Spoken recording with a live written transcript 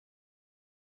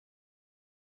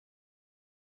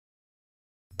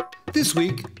This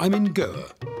week, I'm in Goa,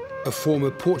 a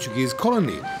former Portuguese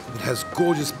colony that has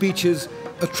gorgeous beaches,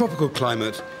 a tropical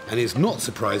climate, and is not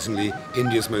surprisingly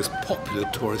India's most popular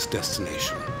tourist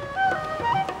destination.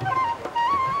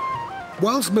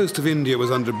 Whilst most of India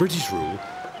was under British rule,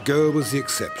 Goa was the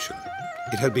exception.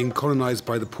 It had been colonised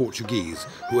by the Portuguese,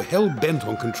 who were hell-bent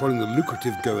on controlling the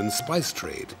lucrative Goan spice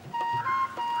trade.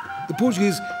 The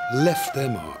Portuguese left their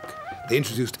mark. They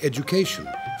introduced education,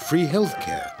 free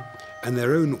healthcare, and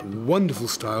their own wonderful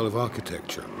style of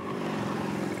architecture.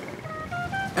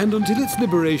 And until its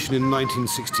liberation in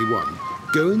 1961,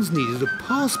 Goans needed a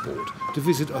passport to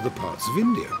visit other parts of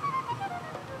India.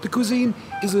 The cuisine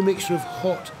is a mixture of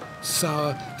hot,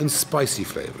 sour and spicy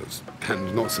flavours,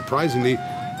 and not surprisingly,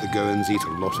 the Goans eat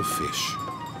a lot of fish.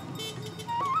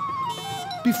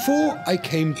 Before I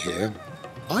came here,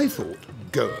 I thought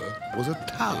Goa was a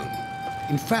town.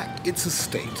 In fact, it's a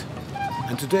state.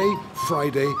 And today,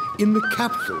 Friday, in the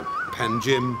capital,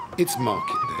 Panjim, it's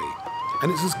market day.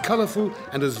 And it's as colourful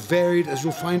and as varied as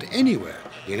you'll find anywhere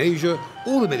in Asia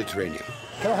or the Mediterranean.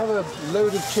 Can I have a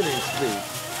load of chilies, please?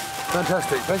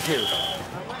 Fantastic, thank you.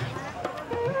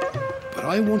 But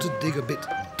I want to dig a bit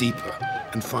deeper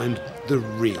and find the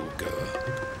real Goa.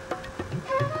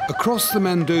 Across the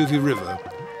Mandovi River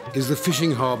is the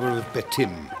fishing harbour of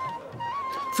Betim.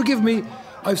 Forgive me,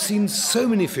 I've seen so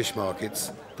many fish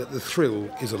markets that the thrill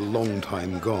is a long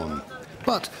time gone.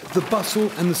 But the bustle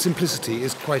and the simplicity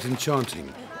is quite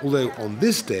enchanting, although on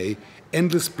this day,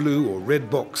 endless blue or red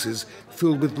boxes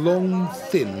filled with long,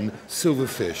 thin silver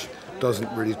fish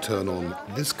doesn't really turn on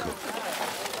this cook.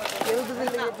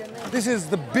 This is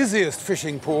the busiest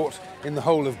fishing port in the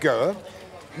whole of Goa.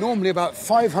 Normally about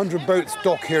 500 boats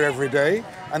dock here every day,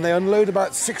 and they unload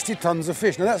about 60 tons of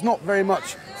fish. Now that's not very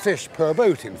much fish per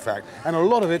boat, in fact, and a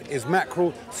lot of it is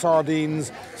mackerel,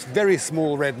 sardines, very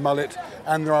small red mullet,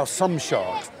 and there are some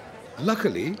sharks.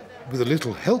 Luckily, with a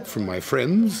little help from my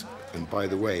friends, and by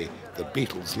the way, the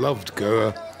Beatles loved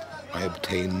Goa, I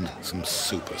obtained some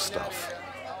super stuff.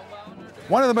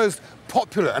 One of the most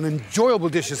popular and enjoyable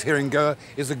dishes here in Goa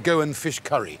is a Goan fish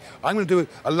curry. I'm going to do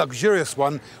a luxurious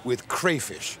one with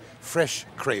crayfish, fresh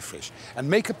crayfish, and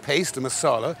make a paste, a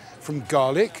masala, from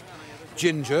garlic,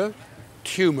 ginger,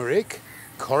 turmeric,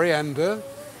 coriander,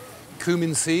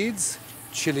 cumin seeds,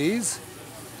 chilies,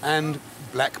 and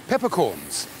black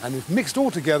peppercorns. And it's mixed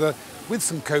all together with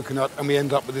some coconut, and we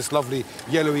end up with this lovely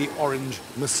yellowy orange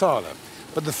masala.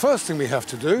 But the first thing we have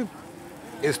to do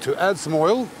is to add some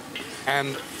oil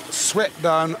and sweat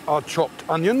down our chopped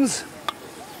onions.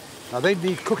 Now they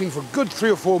need cooking for a good 3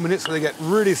 or 4 minutes so they get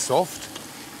really soft.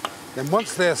 Then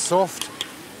once they're soft,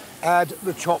 add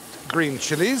the chopped green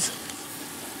chilies.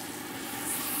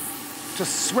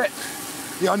 Just sweat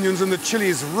the onions and the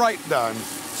chilies right down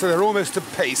so they're almost a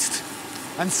paste.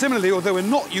 And similarly, although we're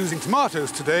not using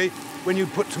tomatoes today, when you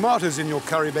put tomatoes in your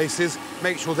curry bases,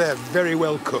 make sure they're very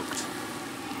well cooked.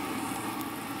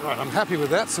 Right, I'm happy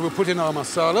with that, so we'll put in our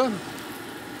masala.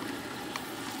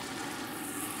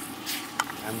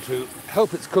 And to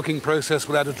help its cooking process,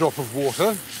 we'll add a drop of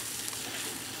water,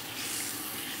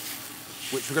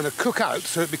 which we're going to cook out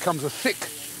so it becomes a thick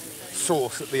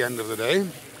sauce at the end of the day.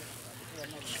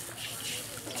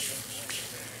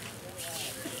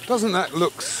 Doesn't that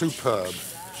look superb?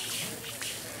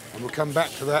 And we'll come back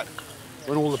to that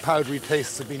when all the powdery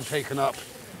tastes have been taken up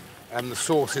and the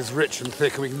sauce is rich and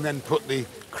thick, and we can then put the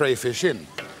crayfish in.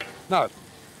 Now,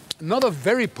 another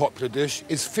very popular dish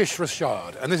is fish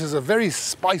rashad, and this is a very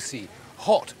spicy,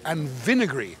 hot and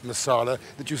vinegary masala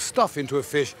that you stuff into a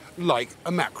fish like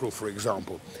a mackerel, for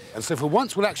example. And so for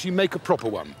once, we'll actually make a proper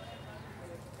one.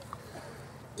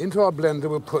 Into our blender,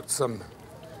 we'll put some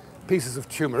pieces of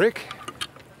turmeric.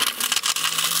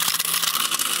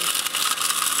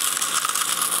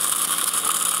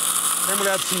 Then we'll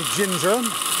add some ginger.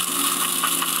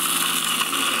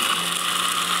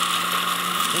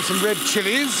 And some red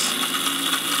chilies,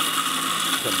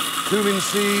 some cumin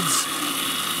seeds,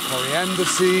 coriander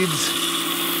seeds,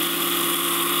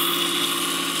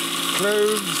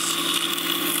 cloves,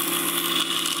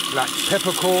 black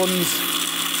peppercorns,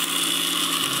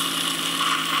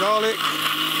 garlic,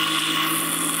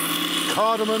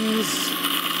 cardamoms,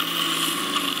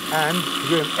 and to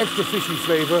give an extra fishy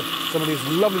flavour, some of these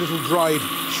lovely little dried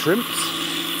shrimps,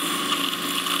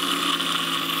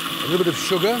 a little bit of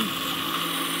sugar,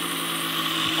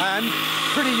 and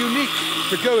pretty unique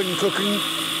to Goan cooking,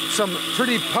 some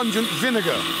pretty pungent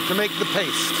vinegar to make the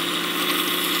paste.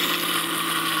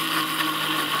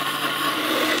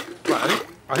 Right,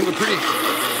 I think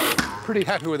we're pretty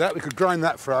happy with that. We could grind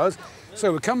that for hours.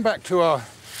 So we'll come back to our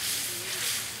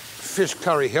fish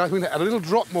curry here. I'm going to add a little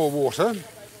drop more water.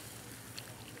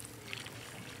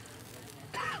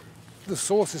 the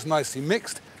sauce is nicely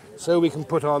mixed, so we can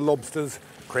put our lobsters,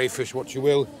 crayfish, what you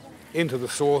will, into the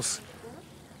sauce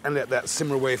and let that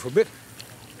simmer away for a bit.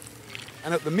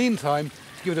 And at the meantime,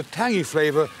 to give it a tangy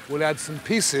flavour, we'll add some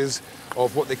pieces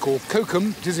of what they call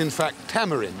kokum. It is in fact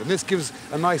tamarind, and this gives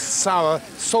a nice sour,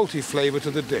 salty flavour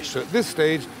to the dish. So at this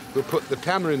stage, we'll put the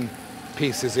tamarind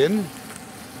pieces in.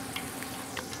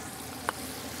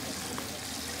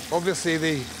 Obviously,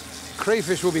 the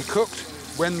crayfish will be cooked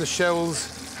when the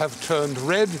shells have turned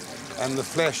red and the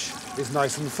flesh is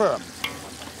nice and firm.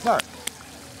 Now,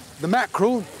 the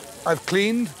mackerel I've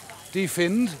cleaned,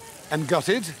 definned and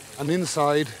gutted, and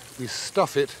inside we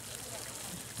stuff it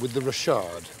with the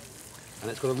rashad. And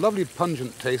it's got a lovely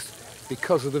pungent taste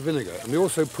because of the vinegar. And we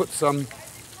also put some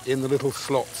in the little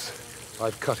slots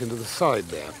I've cut into the side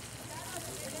there.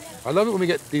 I love it when we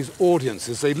get these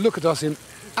audiences. They look at us in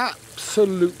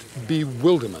absolute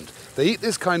bewilderment. They eat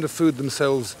this kind of food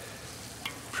themselves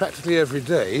practically every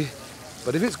day,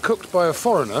 but if it's cooked by a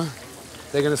foreigner,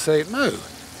 they're going to say, no,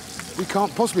 we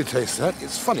can't possibly taste that,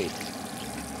 it's funny.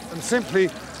 And simply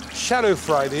shallow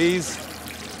fry these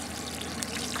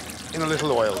in a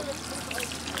little oil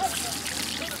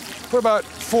for about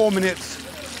 4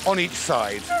 minutes on each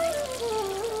side.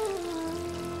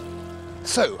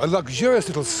 So, a luxurious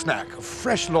little snack of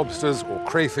fresh lobsters or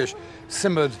crayfish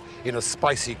simmered in a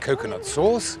spicy coconut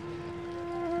sauce,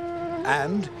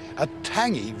 and a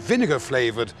tangy,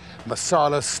 vinegar-flavoured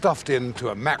masala stuffed into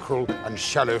a mackerel and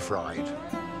shallow fried.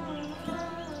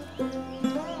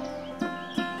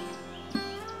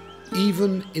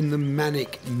 Even in the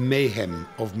manic mayhem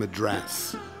of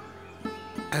Madras,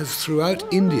 as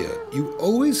throughout India, you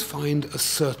always find a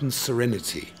certain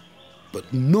serenity,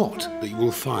 but not that you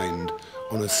will find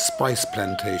on a spice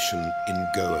plantation in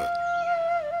Goa.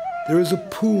 There is a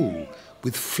pool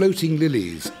with floating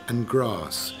lilies and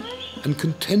grass, and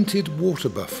contented water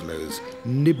buffaloes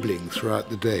nibbling throughout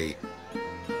the day.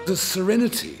 The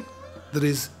serenity that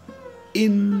is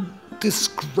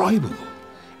indescribable,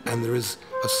 and there is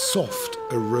a soft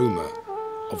aroma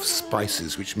of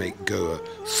spices which make Goa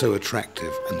so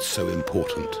attractive and so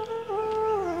important.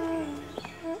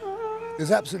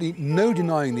 There's absolutely no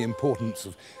denying the importance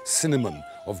of cinnamon,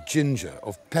 of ginger,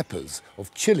 of peppers,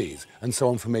 of chilies, and so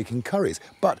on for making curries.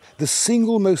 But the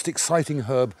single most exciting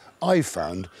herb I've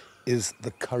found is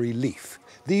the curry leaf.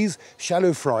 These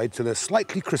shallow fried till they're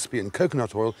slightly crispy in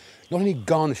coconut oil not only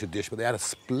garnish a dish, but they add a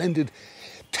splendid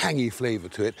tangy flavour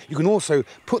to it. You can also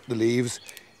put the leaves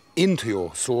into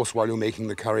your sauce while you're making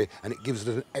the curry, and it gives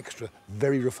it an extra,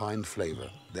 very refined flavour.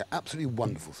 They're absolutely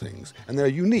wonderful things, and they're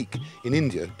unique in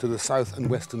India to the south and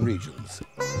western regions.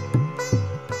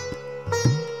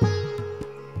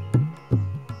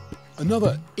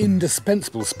 Another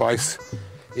indispensable spice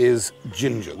is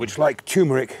ginger, which, like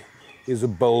turmeric, is a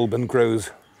bulb and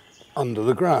grows under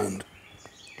the ground.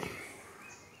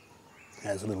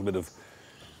 There's a little bit of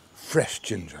fresh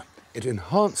ginger. It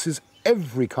enhances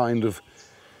every kind of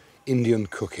Indian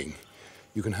cooking.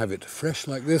 You can have it fresh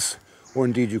like this, or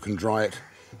indeed you can dry it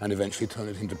and eventually turn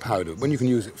it into powder. When you can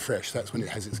use it fresh, that's when it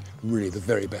has its really the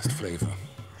very best flavour.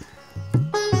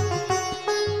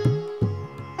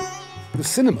 The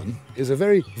cinnamon is a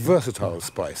very versatile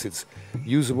spice. It's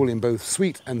usable in both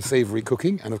sweet and savoury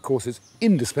cooking, and of course it's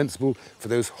indispensable for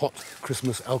those hot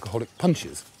Christmas alcoholic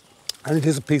punches. And it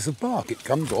is a piece of bark. It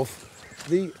comes off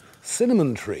the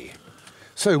cinnamon tree.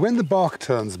 So when the bark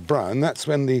turns brown, that's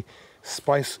when the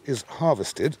spice is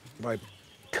harvested by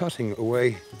cutting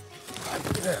away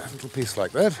there, a little piece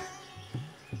like that,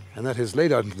 and that is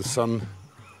laid out into the sun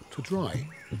to dry,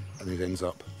 and it ends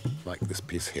up like this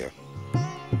piece here.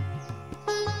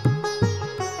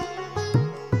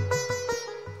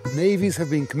 Navies have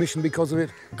been commissioned because of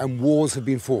it, and wars have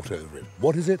been fought over it.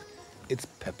 What is it? It's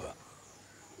pepper.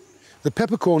 The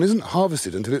peppercorn isn't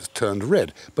harvested until it's turned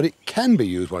red, but it can be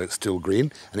used while it's still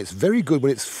green, and it's very good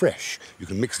when it's fresh. You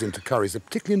can mix it into curries,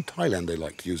 particularly in Thailand they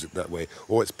like to use it that way,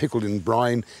 or it's pickled in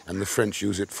brine, and the French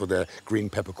use it for their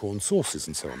green peppercorn sauces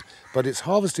and so on. But it's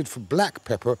harvested for black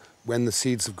pepper when the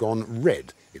seeds have gone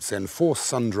red. It's then forced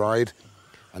sun-dried,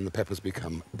 and the peppers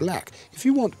become black. If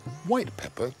you want white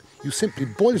pepper, you simply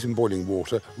boil it in boiling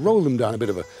water, roll them down a bit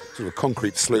of a sort of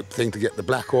concrete slope thing to get the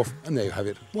black off, and there you have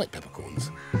it, white peppercorns.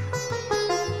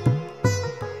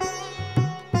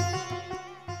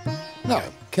 Now,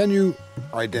 can you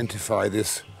identify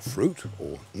this fruit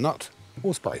or nut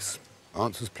or spice?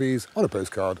 Answers please on a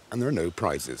postcard, and there are no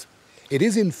prizes. It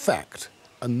is in fact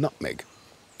a nutmeg.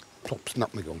 Plops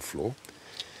nutmeg on floor.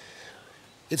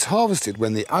 It's harvested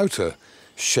when the outer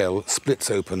shell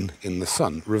splits open in the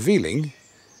sun, revealing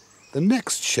the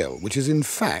next shell, which is in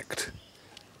fact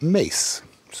mace.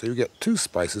 So you get 2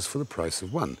 spices for the price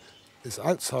of 1. This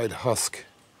outside husk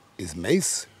is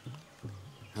mace,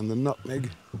 and the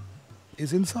nutmeg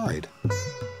is inside.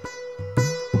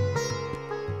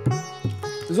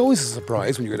 There's always a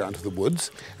surprise when you go down to the woods,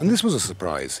 and this was a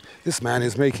surprise. This man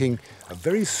is making a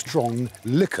very strong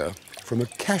liquor from a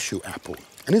cashew apple.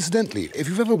 And incidentally, if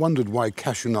you've ever wondered why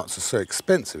cashew nuts are so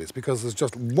expensive, it's because there's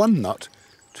just 1 nut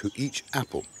to each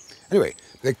apple. Anyway,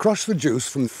 they crush the juice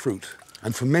from the fruit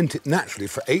and ferment it naturally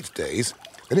for 8 days.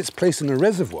 Then it's placed in a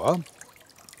reservoir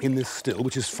in this still,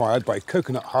 which is fired by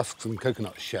coconut husks and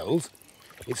coconut shells.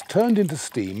 It's turned into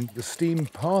steam. The steam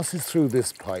passes through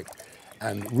this pipe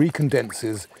and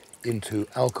recondenses into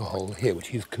alcohol here, which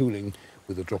he's cooling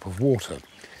with a drop of water.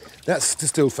 That's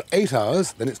distilled for 8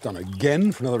 hours, then it's done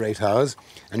again for another 8 hours,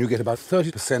 and you get about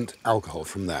 30% alcohol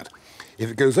from that. If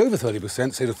it goes over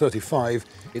 30%, say to 35,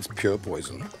 it's pure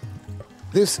poison.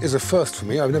 This is a first for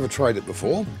me. I've never tried it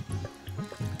before.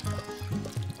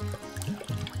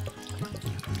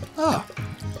 Ah,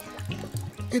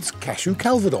 it's cashew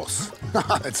calvados.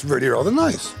 It's really rather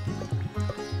nice.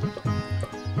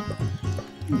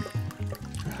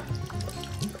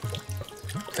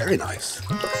 Very nice.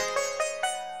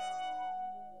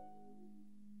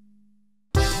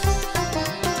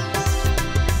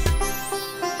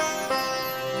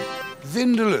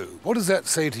 Vindaloo, what does that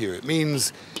say to you? It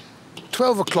means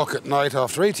 12 o'clock at night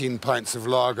after 18 pints of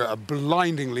lager, a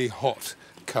blindingly hot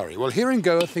curry. Well, here in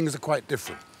Goa, things are quite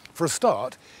different. For a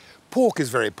start, pork is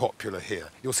very popular here.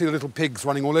 You'll see the little pigs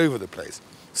running all over the place.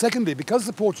 Secondly, because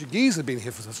the Portuguese have been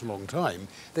here for such a long time,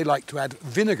 they like to add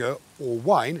vinegar or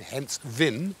wine, hence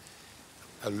vin,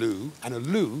 aloo, and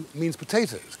aloo means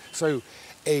potatoes. So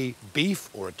a beef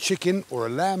or a chicken or a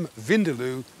lamb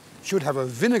vindaloo should have a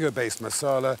vinegar-based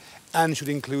masala and should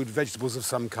include vegetables of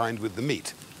some kind with the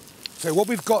meat. So what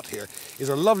we've got here is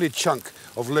a lovely chunk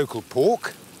of local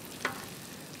pork,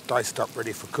 diced up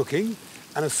ready for cooking,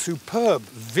 and a superb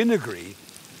vinegary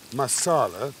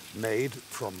masala made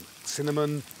from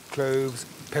cinnamon, cloves,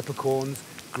 peppercorns,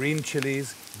 green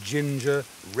chilies, ginger,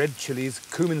 red chilies,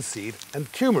 cumin seed,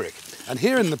 and turmeric. And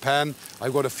here in the pan,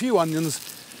 I've got a few onions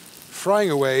frying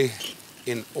away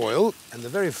in oil, and the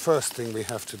very first thing we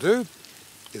have to do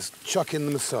is chuck in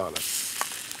the masala.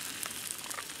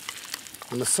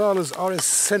 The masalas are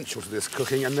essential to this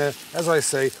cooking, and they're, as I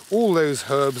say, all those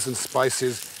herbs and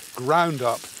spices ground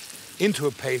up into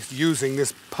a paste using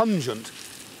this pungent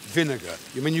vinegar.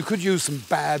 I mean, you could use some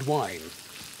bad wine.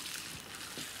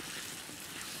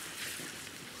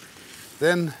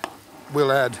 Then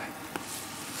we'll add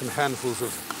some handfuls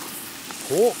of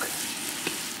pork.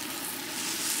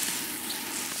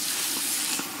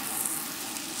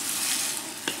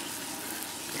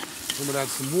 Then we'll add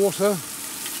some water.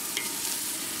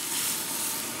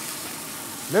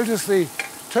 Notice the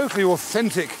totally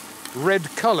authentic red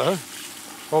colour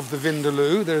of the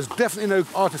vindaloo. There's definitely no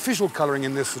artificial colouring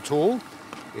in this at all.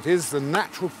 It is the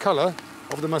natural colour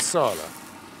of the masala.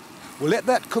 We'll let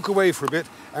that cook away for a bit,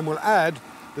 and we'll add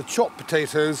the chopped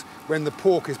potatoes when the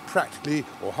pork is practically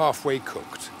or halfway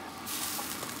cooked.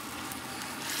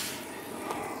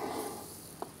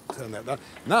 Turn that down.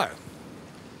 Now,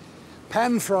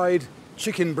 pan-fried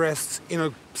chicken breasts in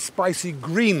a spicy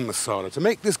green masala. To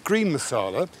make this green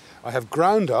masala, I have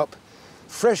ground up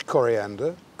fresh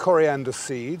coriander, coriander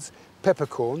seeds,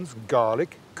 peppercorns,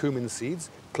 garlic, cumin seeds,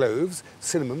 cloves,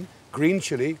 cinnamon, green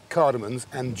chili, cardamoms,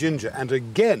 and ginger, and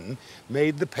again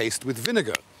made the paste with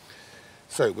vinegar.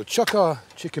 So we'll chuck our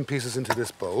chicken pieces into this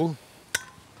bowl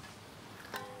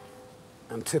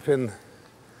and tip in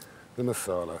the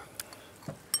masala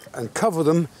and cover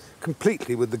them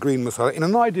completely with the green masala. In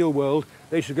an ideal world,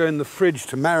 they should go in the fridge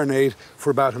to marinate for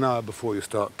about an hour before you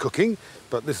start cooking,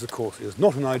 but this, of course, is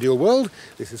not an ideal world.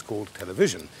 This is called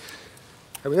television.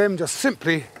 And we then just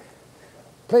simply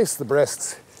place the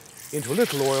breasts into a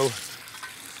little oil,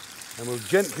 and we'll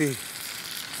gently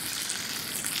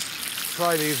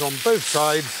fry these on both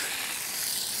sides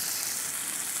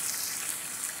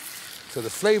so the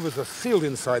flavours are sealed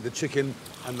inside the chicken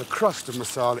and the crust of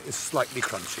masala is slightly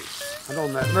crunchy. And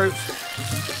on that note,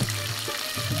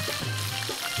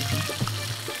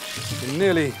 in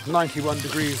nearly 91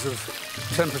 degrees of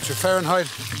temperature Fahrenheit, a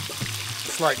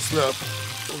slight slurp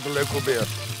of the local beer.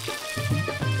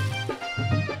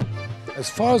 As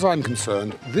far as I'm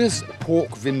concerned, this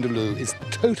pork vindaloo is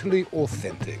totally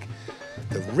authentic.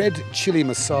 The red chili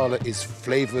masala is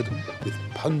flavoured with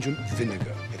pungent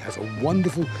vinegar. It has a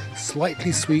wonderful,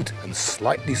 slightly sweet and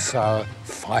slightly sour,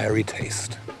 fiery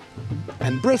taste.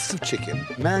 And breasts of chicken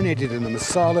marinated in a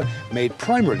masala made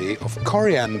primarily of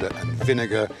coriander and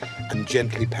vinegar and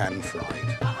gently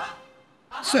pan-fried.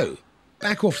 So,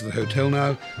 back off to the hotel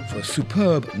now for a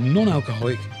superb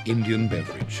non-alcoholic Indian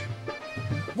beverage.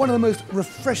 One of the most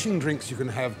refreshing drinks you can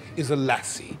have is a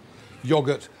lassi.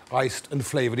 Yogurt, iced and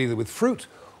flavoured either with fruit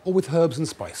or with herbs and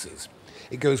spices.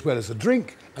 It goes well as a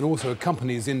drink and also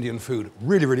accompanies Indian food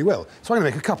really, really well. So I'm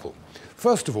going to make a couple.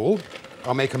 First of all,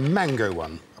 I'll make a mango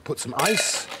one. I'll put some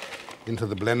ice into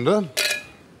the blender,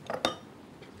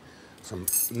 some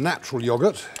natural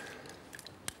yogurt,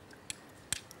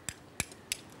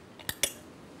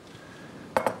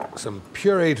 some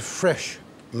pureed fresh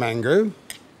mango,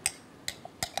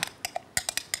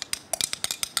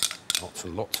 lots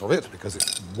and lots of it because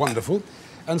it's wonderful,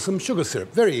 and some sugar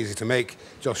syrup. Very easy to make,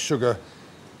 just sugar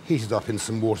heated up in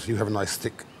some water. You have a nice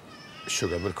thick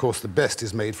sugar, but of course the best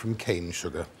is made from cane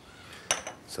sugar.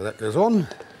 So that goes on.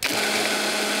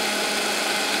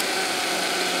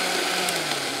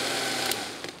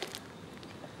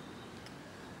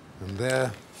 And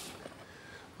there,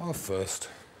 our first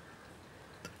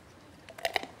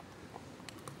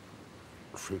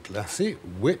fruit lassi,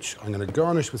 which I'm going to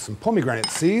garnish with some pomegranate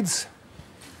seeds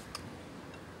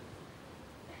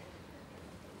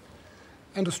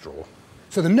and a straw.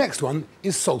 So the next one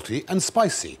is salty and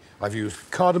spicy. I've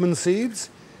used cardamom seeds,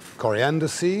 coriander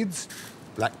seeds,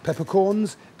 black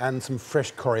peppercorns, and some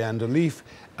fresh coriander leaf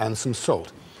and some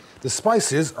salt. The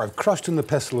spices I've crushed in the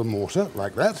pestle and mortar,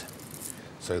 like that.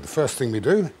 So the first thing we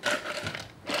do,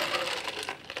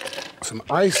 some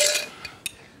ice,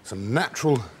 some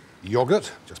natural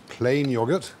yogurt, just plain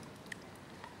yogurt,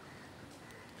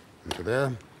 into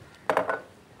there. Oh,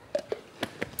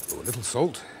 a little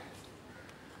salt.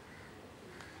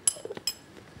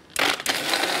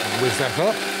 Whiz that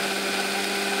up.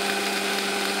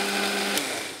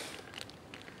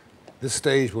 This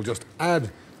stage we'll just add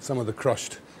some of the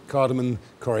crushed cardamom,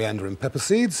 coriander and pepper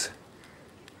seeds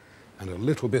and a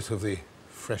little bit of the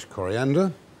fresh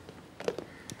coriander.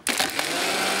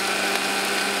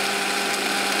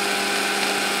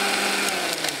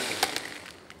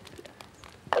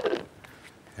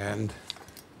 And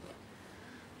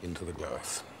into the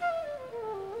glass.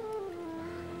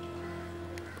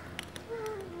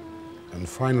 And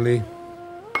finally,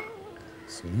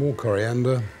 some more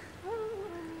coriander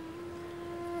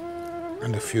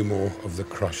and a few more of the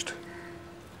crushed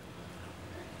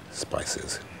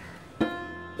spices.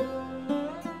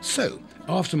 So,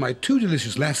 after my 2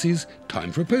 delicious lassis,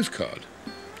 time for a postcard.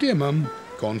 Dear Mum,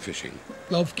 gone fishing.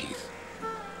 Love, Keith.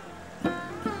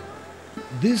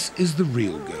 This is the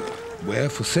real Goa, where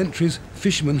for centuries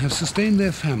fishermen have sustained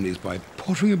their families by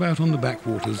pottering about on the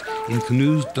backwaters in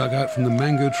canoes dug out from the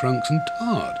mango trunks and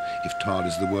tarred, if tarred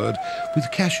is the word,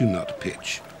 with cashew nut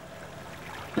pitch.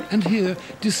 And here,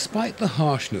 despite the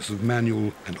harshness of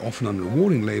manual and often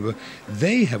unrewarding labour,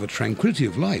 they have a tranquility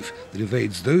of life that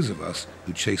evades those of us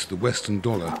who chase the Western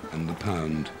dollar and the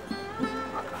pound.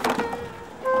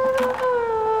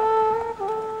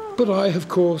 But I, of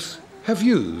course, have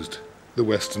used the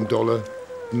Western dollar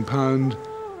and pound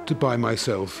to buy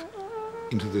myself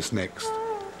into this next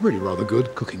really rather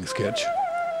good cooking sketch.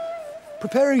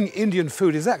 Preparing Indian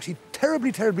food is actually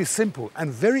terribly, terribly simple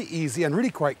and very easy and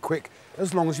really quite quick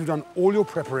as long as you've done all your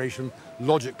preparation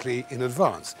logically in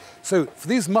advance. So for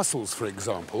these mussels, for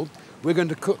example, we're going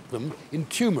to cook them in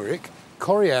turmeric,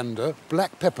 coriander,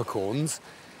 black peppercorns,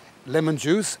 lemon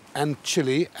juice and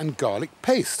chilli and garlic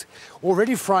paste.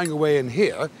 Already frying away in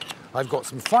here, I've got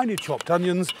some finely chopped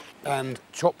onions and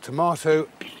chopped tomato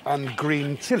and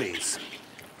green chilies.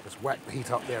 Just whack the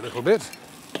heat up there a little bit.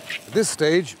 At this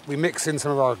stage, we mix in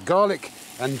some of our garlic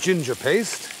and ginger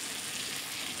paste.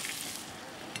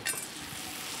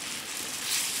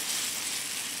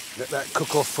 Let that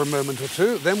cook off for a moment or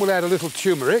two. Then we'll add a little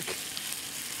turmeric.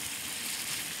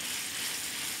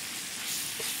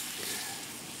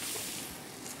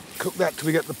 Cook that till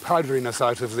we get the powderiness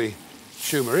out of the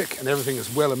turmeric and everything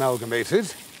is well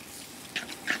amalgamated.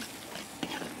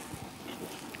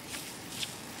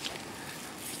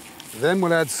 Then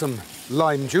we'll add some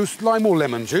lime juice, lime or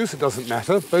lemon juice, it doesn't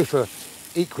matter. Both are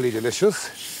equally delicious.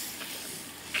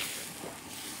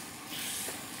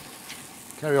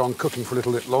 Carry on cooking for a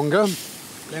little bit longer.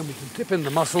 Then we can dip in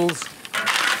the mussels.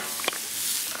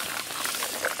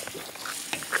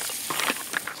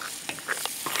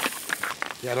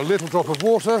 You add a little drop of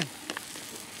water,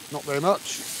 not very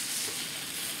much,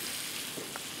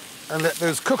 and let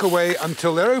those cook away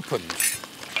until they're opened.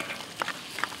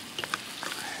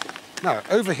 Now,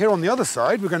 over here on the other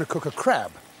side, we're going to cook a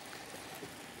crab.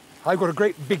 I've got a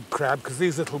great big crab because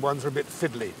these little ones are a bit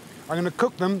fiddly. I'm going to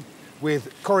cook them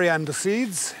with coriander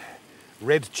seeds,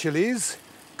 red chilies,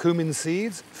 cumin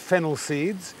seeds, fennel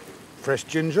seeds, fresh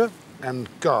ginger and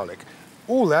garlic.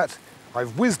 All that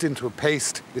I've whizzed into a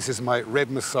paste. This is my red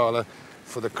masala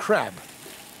for the crab.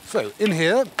 So in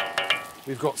here,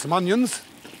 we've got some onions,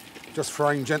 just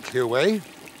frying gently away.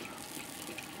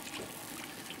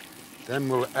 Then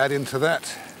we'll add into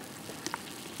that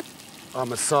our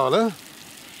masala.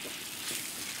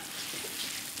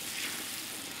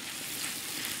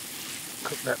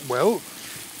 Cook that well.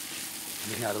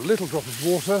 We can add a little drop of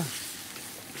water,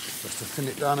 just to thin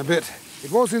it down a bit.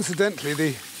 It was incidentally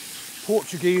the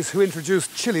Portuguese who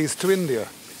introduced chilies to India.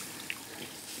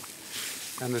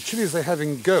 And the chilies they have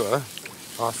in Goa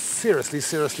are seriously,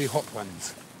 seriously hot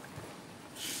ones.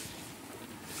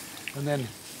 And then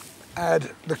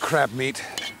add the crab meat.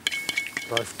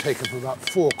 I've taken from about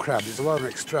 4 crabs. It's a rather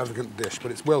extravagant dish,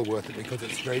 but it's well worth it because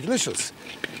it's very delicious.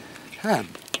 And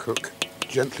cook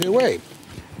gently away.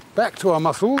 Back to our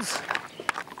mussels.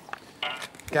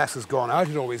 Gas has gone out,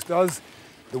 it always does.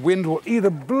 The wind will either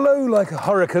blow like a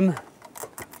hurricane.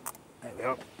 There we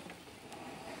are.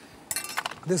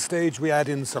 At this stage we add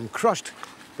in some crushed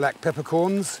black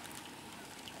peppercorns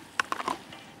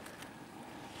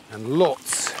and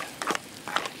lots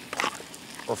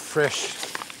of fresh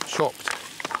chopped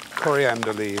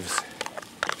coriander leaves.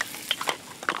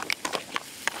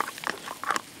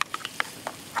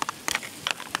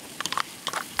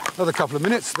 Another couple of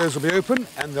minutes, those will be open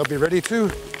and they'll be ready to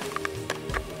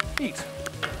eat.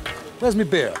 Where's my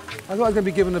beer? I thought I was going to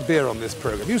be given a beer on this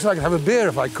programme. You said I could have a beer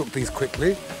if I cooked these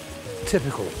quickly.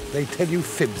 Typical. They tell you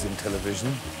fibs in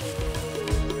television.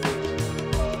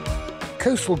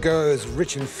 Coastal Goa is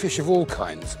rich in fish of all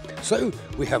kinds. So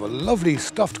we have a lovely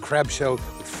stuffed crab shell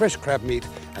with fresh crab meat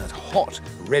and a hot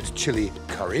red chilli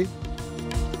curry.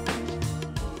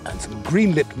 And some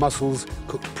green-lipped mussels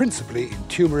cooked principally in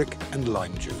turmeric and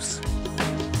lime juice.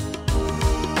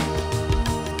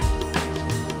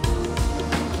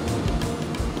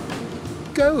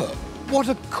 Goa, what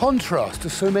a contrast to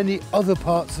so many other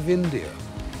parts of India.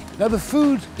 Now the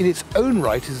food in its own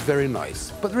right is very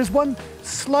nice, but there is one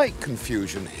slight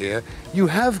confusion here. You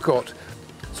have got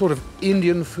sort of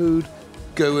Indian food,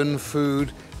 Goan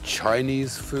food,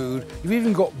 Chinese food. You've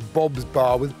even got Bob's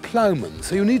Bar with ploughmen,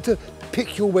 so you need to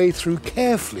pick your way through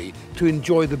carefully to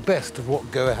enjoy the best of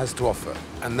what Goa has to offer,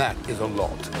 and that is a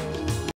lot.